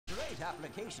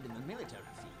application in the military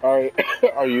field. Alright,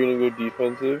 are you gonna go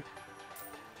defensive?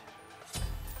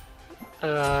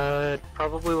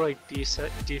 Probably like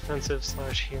defensive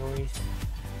slash healing.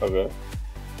 Okay.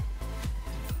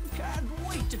 Can't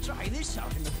wait to try this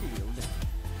out in the field.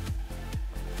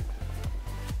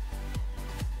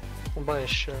 I'll buy a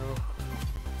shell.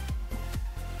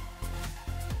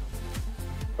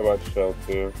 How about shell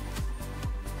too?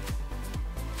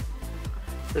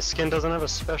 This skin doesn't have a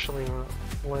specialty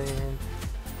land.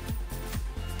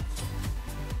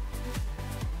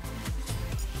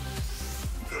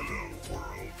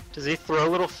 Does he throw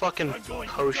little fucking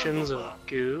potions of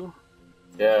goo?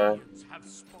 Yeah.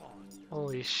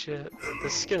 Holy shit.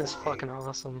 This skin is fucking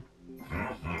awesome.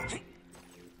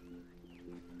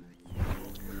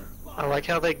 I like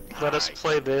how they let us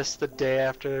play this the day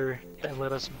after they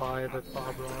let us buy the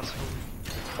Bob Ross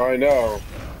one. I know.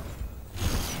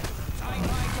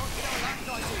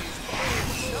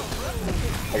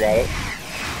 I got it.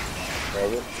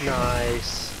 Grab it.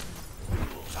 Nice.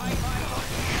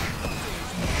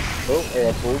 Oh, I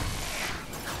got pulled.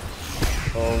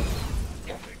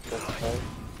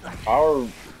 Our,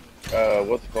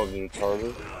 what's it called, the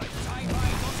retarded?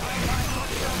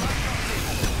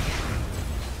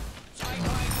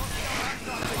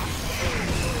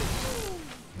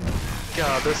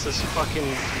 God, this is fucking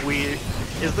weird.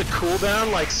 Is the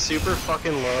cooldown like super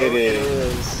fucking low? It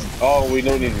is. Oh, we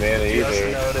don't need mana either. Just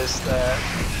noticed that.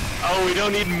 Oh, we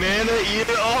don't need mana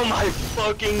either? Oh my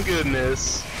fucking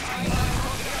goodness.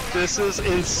 This is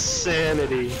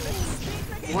insanity.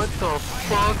 What the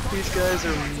fuck? These guys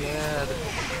are mad.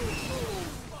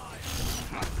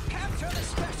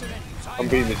 I'm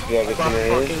beating the shit out of this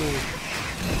man.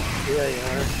 Yeah, you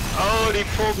are. Oh, and he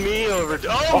pulled me over.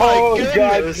 Oh Oh my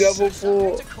god, goodness! double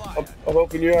pull. I'm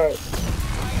helping you out.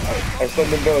 I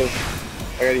stunned them both.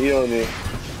 I got a heal on you.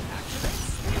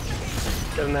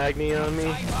 Got an Agni on me.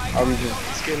 I'm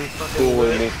just getting fucking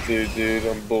bullying lit. this dude.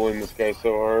 I'm bullying this guy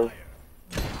so hard.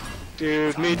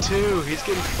 Dude, me too. He's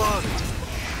getting fucked.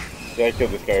 Yeah, I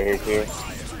killed this guy here too.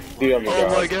 Dude, I'm a god. Oh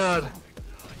my god.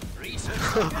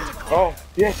 Oh,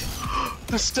 yes!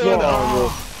 The stun. No,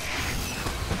 Oh.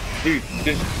 Dude,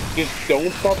 just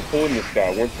don't stop pulling this guy.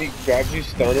 Once he grabs you,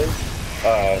 stun him,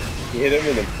 hit him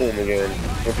and then pull him again.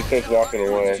 Once he starts walking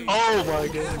away. Oh my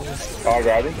goodness. Oh, I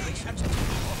got him?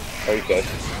 Oh, he's dead.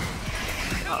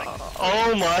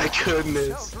 Oh my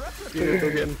goodness. Dude,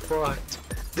 they're getting fucked.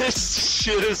 This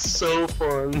shit is so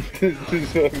fun. This is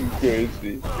fucking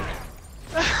crazy.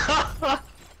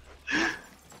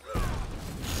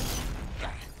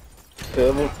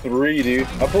 Level 3, dude.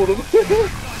 I pulled him. I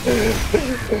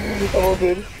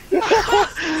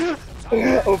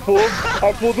pulled him.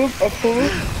 I pulled him.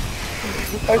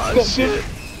 I stunned him.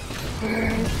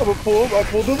 I'm gonna pull him. I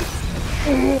pulled him.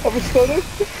 I'm gonna stun him.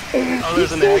 Oh,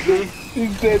 there's an Agni?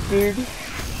 He's dead, dude. He's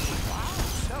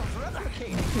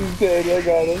dead. I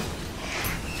got him.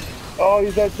 Oh,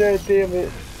 he's not dead. Damn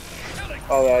it.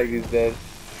 Oh, the Agni's dead.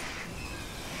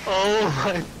 Oh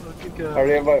my fucking god. I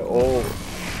already have my ult.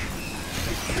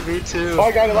 Me too. Oh,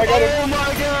 I got him. I got him. Oh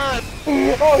my god.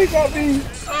 Oh, he got me.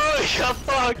 Oh, he got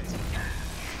fucked.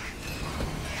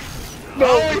 No.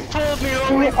 Oh, he pulled me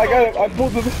over. I got him. I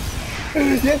pulled him.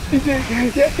 Yes, he did.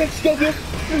 Yes, I stunned him.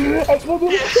 I pulled him.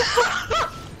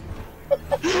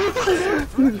 This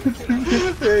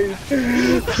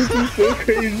is so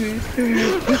crazy.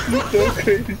 This is so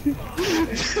crazy.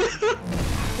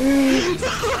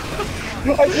 I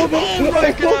pulled him. Oh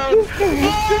my god. Oh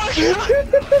my god.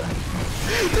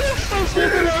 I'm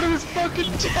pulling out of his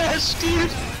fucking dash,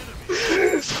 dude.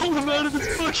 Pull him out of his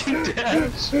fucking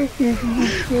dash. Oh my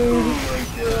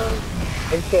god.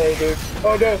 I'm sorry, dude.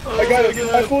 Oh no, Oh I got him.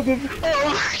 god. I pulled him.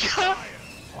 Oh my god.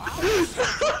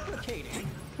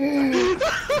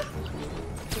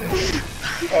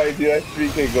 Alright, dude, I have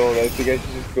 3K gold. I think I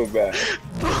should just go back.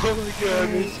 Oh my god,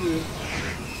 me too.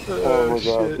 Oh my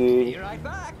god, shit. dude. Be right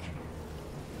back.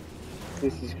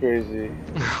 This is crazy.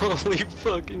 Holy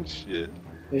fucking shit.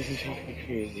 This is fucking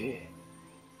crazy.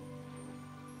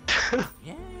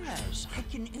 Yes, I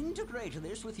can integrate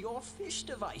this with your fish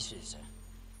devices.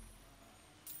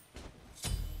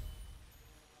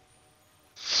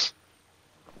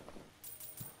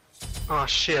 Oh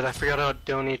shit, I forgot I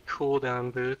don't need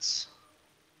cooldown boots.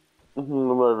 I'm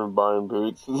not even buying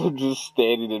boots. I'm just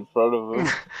standing in front of them.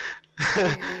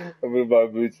 I'm gonna buy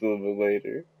boots a little bit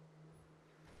later.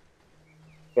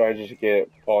 So I just get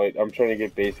poly. I'm trying to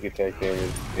get basic attack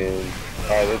damage. And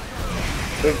alright, let's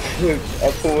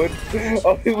I pulled.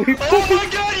 Oh, we pulled. Oh my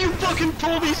god, you fucking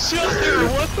pulled each other!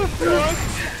 What the fuck?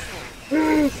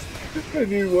 I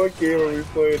need what game are we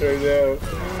playing right now?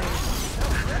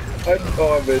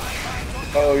 Oh, I missed.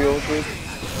 Oh, he almost missed.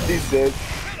 He's dead.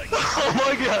 Oh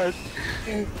my god.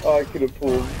 Oh, I could have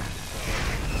pulled.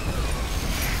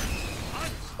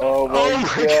 Oh my,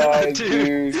 god,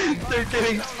 dude. They're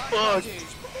getting fucked.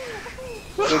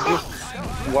 They're just,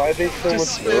 why are they so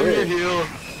Just much spam your worse? heal.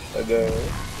 I know.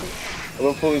 I'm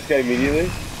gonna pull this guy immediately.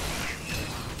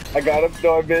 I got him.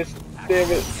 No, I missed.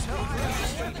 Damn it.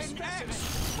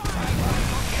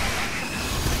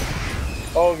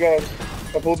 Oh god.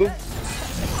 I pulled him.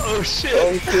 Oh shit.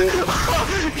 Oh shit.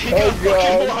 He got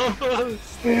god. fucking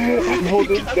I pulled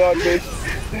him. No, I missed.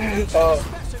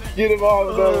 Get him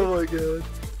off, though. Oh my god.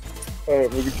 Alright,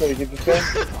 we're gonna try to get this guy.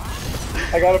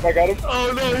 I got him. I got him.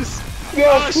 Oh nice. No.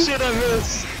 Oh shit, I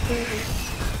missed.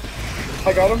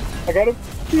 I got him. I got him.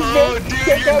 He's Oh dead. dude,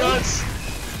 I you're got him. nuts.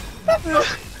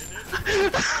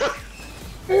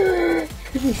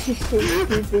 This is so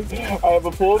stupid. I have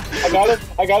a pull. I got him.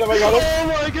 I got him. I got him. Oh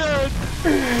my god.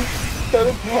 Got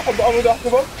him. I'm gonna knock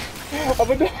him up. I'm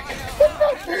gonna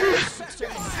knock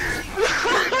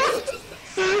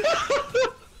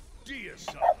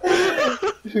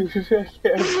Dude, I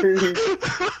can't breathe.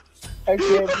 I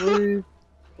can't breathe.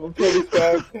 I'm gonna pull this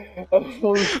guy. I'm gonna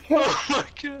pull this guy. Oh my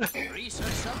god.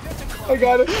 I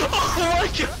got him. Oh my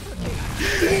god.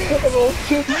 I'm all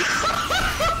shit.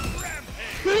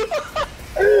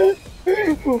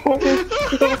 What is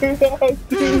going on,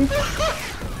 dude?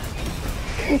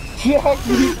 Jack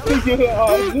needs to get it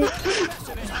on.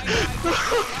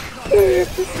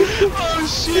 Oh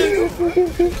shit.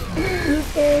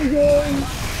 Oh god.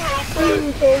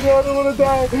 Oh god, I don't wanna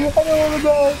die. I don't wanna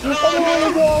die. I don't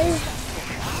wanna die.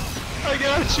 I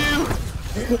got you.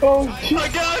 Oh shit. I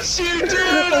got you, dude.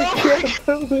 I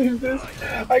can't believe this.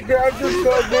 I grabbed him so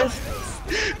I missed.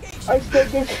 I said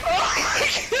this.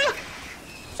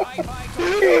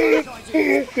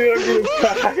 Dude, I'm gonna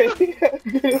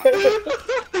die.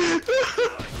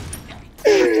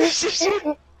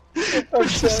 I'm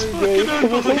sorry, babe.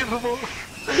 Unbelievable.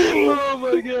 Oh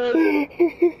my god.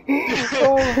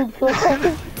 Oh my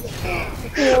god.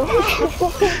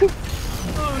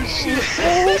 Oh shit.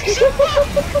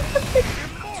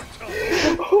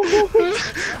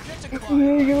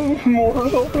 You're gonna be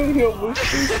mortal. Oh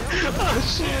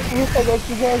shit. I got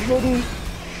you guys ready.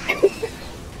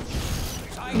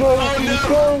 No, Oh, no.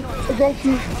 no, I got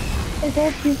you. I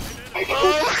got you. Oh my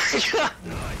god.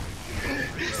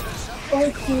 I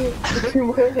can't. It's in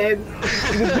my head.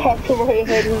 The back of my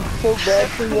head was so bad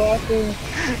from laughing.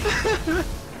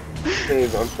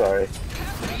 Dave, I'm sorry.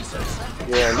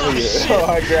 Yeah, I knew you. Shit. Oh,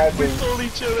 I grabbed We him. pulled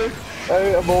each other.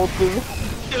 I'm ulting.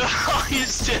 Oh,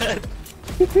 he's dead.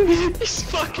 He's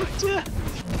fucking dead.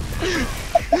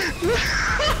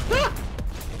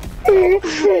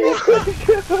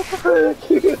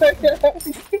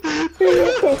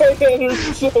 My head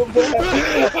hurts so bad.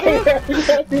 I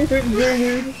can't even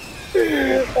breathe.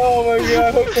 Oh my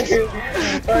god, okay.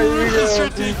 Alright, here we go. This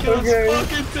ridiculous Okay.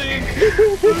 fucking thing.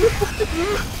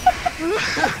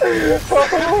 Oh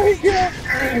my god.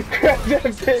 Grab that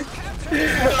bitch. I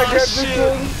grabbed this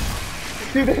one.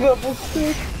 Dude, they double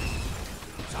stick.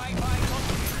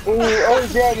 Ooh, oh, he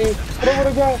grabbed me. I don't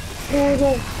wanna die. I don't wanna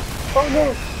die. Oh no.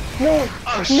 No!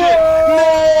 Oh shit!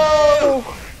 No!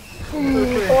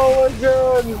 Okay. Oh my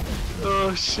god!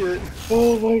 Oh shit!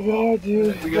 Oh my god,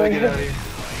 dude! We gotta get out of here.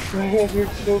 My head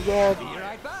hurts so bad.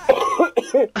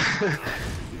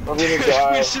 I'm gonna We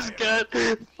die. just got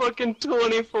fucking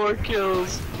 24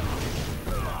 kills,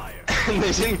 and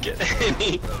they didn't get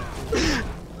any.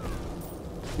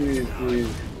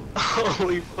 Please.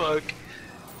 Holy fuck!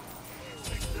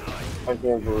 I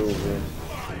can't believe this.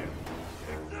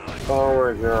 Oh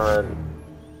my god.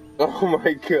 Oh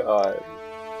my god.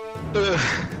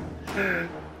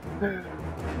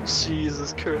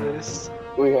 Jesus Christ.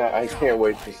 Well, yeah, I can't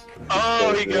wait to see.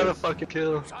 Oh, he got a fucking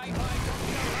kill.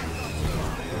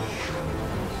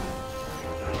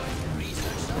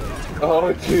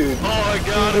 Oh, dude. Oh, I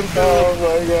got him, Oh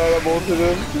my god, I'm ulting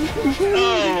him.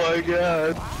 Oh my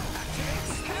god.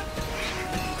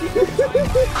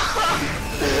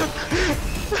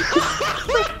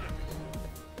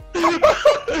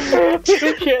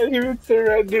 I can't even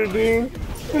surrender, dude.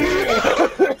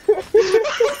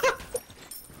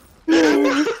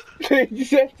 They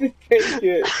just have to take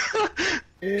it.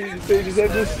 They just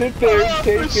have to sit there and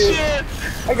take it. Shit.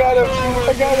 I got him.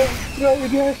 I got him. No, you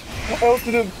dash. I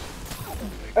ulted him.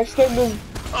 I stunned him.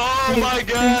 Oh my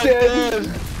god, He's dead.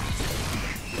 dead.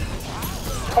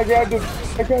 I grabbed him.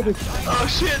 I grabbed him. Oh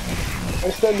shit. I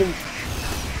stunned him.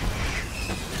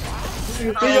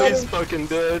 Oh, he's fucking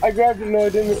dead. I grabbed him. No, I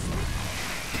didn't.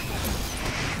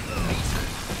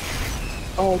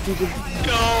 Oh, Jesus.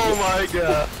 Oh my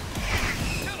god.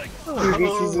 Dude,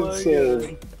 this is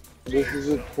insane. This is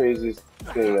the craziest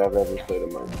thing I've ever played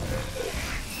in my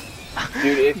life.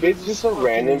 Dude, if it's just a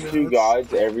random two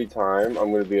gods every time,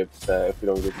 I'm gonna be upset if we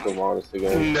don't get Sylvanas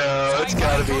again. No, it's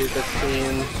gotta be the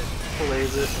Queen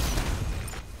plays it.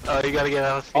 Oh, you gotta get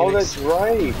out of Phoenix. Oh, that's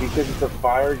right, because it's a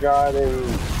fire god and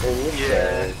this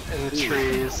yeah, guy. and the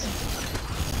trees.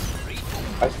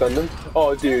 I stunned him.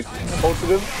 Oh, dude, ulted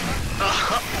him.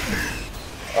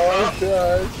 Oh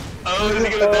god. Oh, is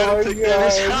he gonna die to take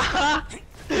damage?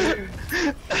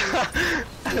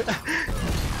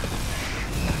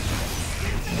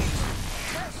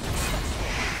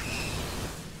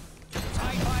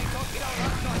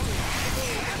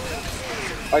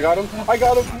 I got him. I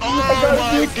got him. Oh I got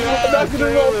him. my god, I'm not gonna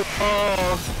run.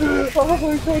 oh. Oh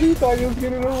my god, he thought he was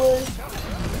getting away.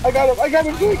 I got him. I got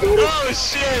him. I got him. Oh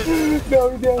shit. No,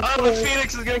 he didn't. Oh, the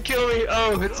Phoenix is gonna kill me.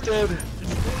 Oh, it's dead.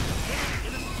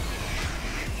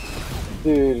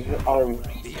 Dude,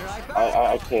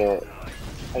 I can't.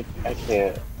 I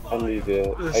can't. I need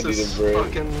it. This I need is a break.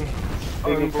 fucking I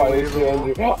need to fight his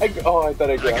unbelievable. hand. Oh, I thought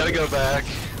I got I gotta go back.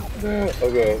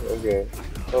 Okay, okay,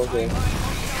 okay.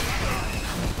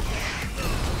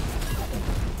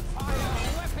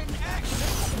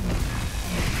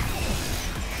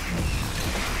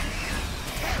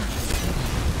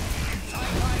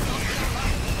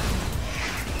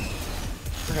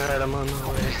 Alright, I'm on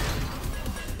my way.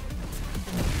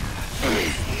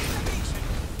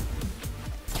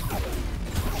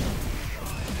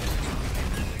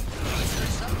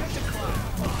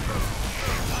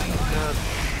 God.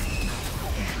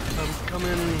 I'm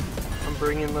coming. I'm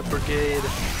bringing the brigade.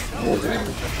 Oh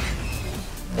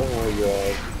my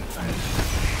god.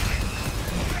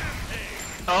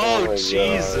 Oh, my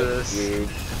Jesus. God, dude.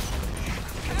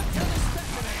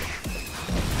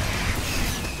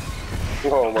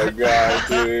 Oh my god,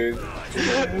 dude.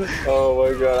 Oh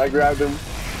my god, I grabbed him.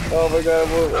 Oh my god,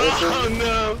 Oh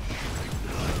no.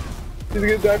 He's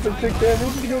gonna die from 6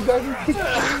 damage. He's gonna die from 6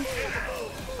 damage.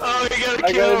 Oh, you gotta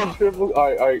I kill. got him triple.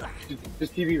 Alright.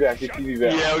 Just TV back, just TV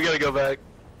back. Yeah, we gotta go back.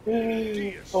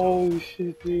 Holy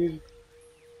shit, dude.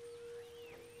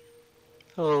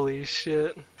 Holy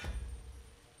shit.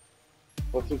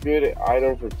 What's a good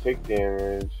item for tick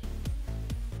damage?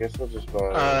 Guess I'll just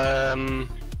buy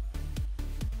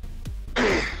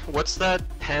What's that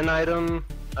pen item?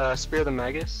 Spear of the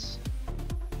Magus?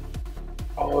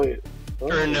 Oh, wait.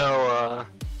 Or no,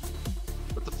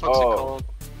 what the fuck's it called?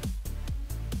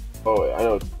 Oh, wait, I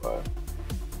know what to buy.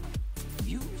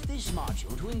 Use this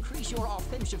module to increase your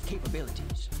offensive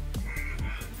capabilities.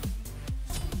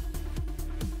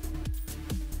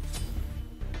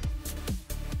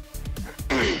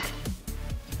 You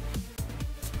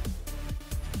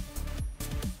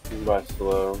can buy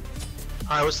slow.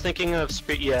 I was thinking of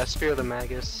Spear of the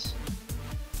Magus.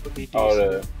 Would be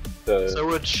decent. Oh, So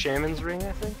would Shaman's Ring,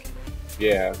 I think?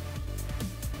 Yeah.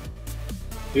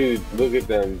 Dude, look at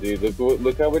them, dude.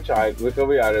 Look how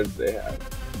many items they have.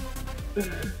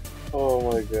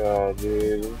 Oh my god,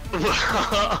 dude.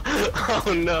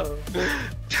 Oh no.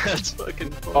 That's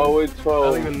fucking funny. Oh, it's 12. I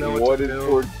don't even know What to is do.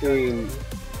 14?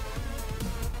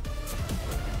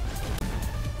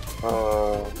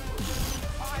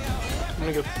 I'm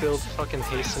gonna go build fucking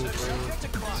Hastened Ring.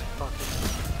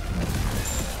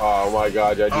 Oh my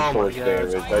god, I do Oh so my much God.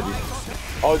 damage.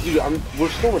 Oh dude, we're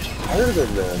so much higher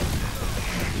than them.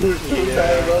 We're so Yeah.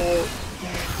 bad level.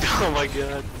 Oh my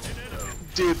god.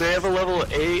 Dude, they have a level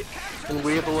 8 and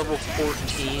we have a level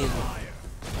 14.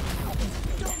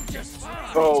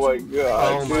 Oh my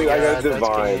god, Oh dude, my I god, got that's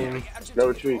divine. game. No,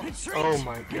 retreat. Oh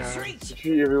my god.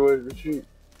 Retreat, everyone, retreat.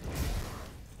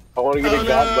 I want to get Oh, a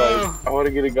godlight. no. I want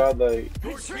to get a godlight.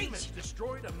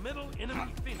 Destroyed a middle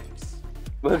enemy Phoenix.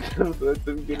 Let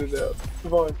them get it out.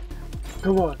 Come on.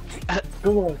 Come on.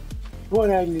 Come on. Come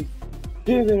on, Agni.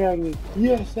 Get there, Agni.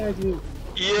 Yes, Agni.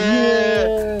 Yeah!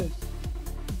 Yes.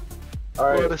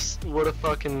 Alright. What a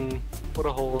fucking, what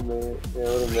a hole. Man. Yeah,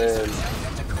 what a man.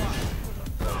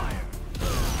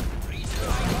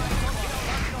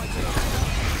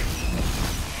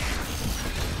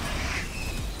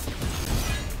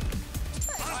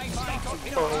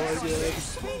 Oh my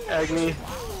god. Agni.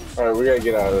 Alright, we gotta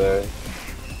get out of there.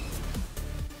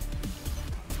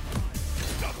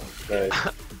 Nice.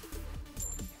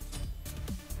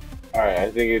 Alright,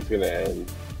 I think it's gonna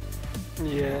end.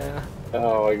 Yeah.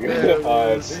 Oh my There it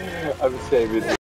god. is. I'm saving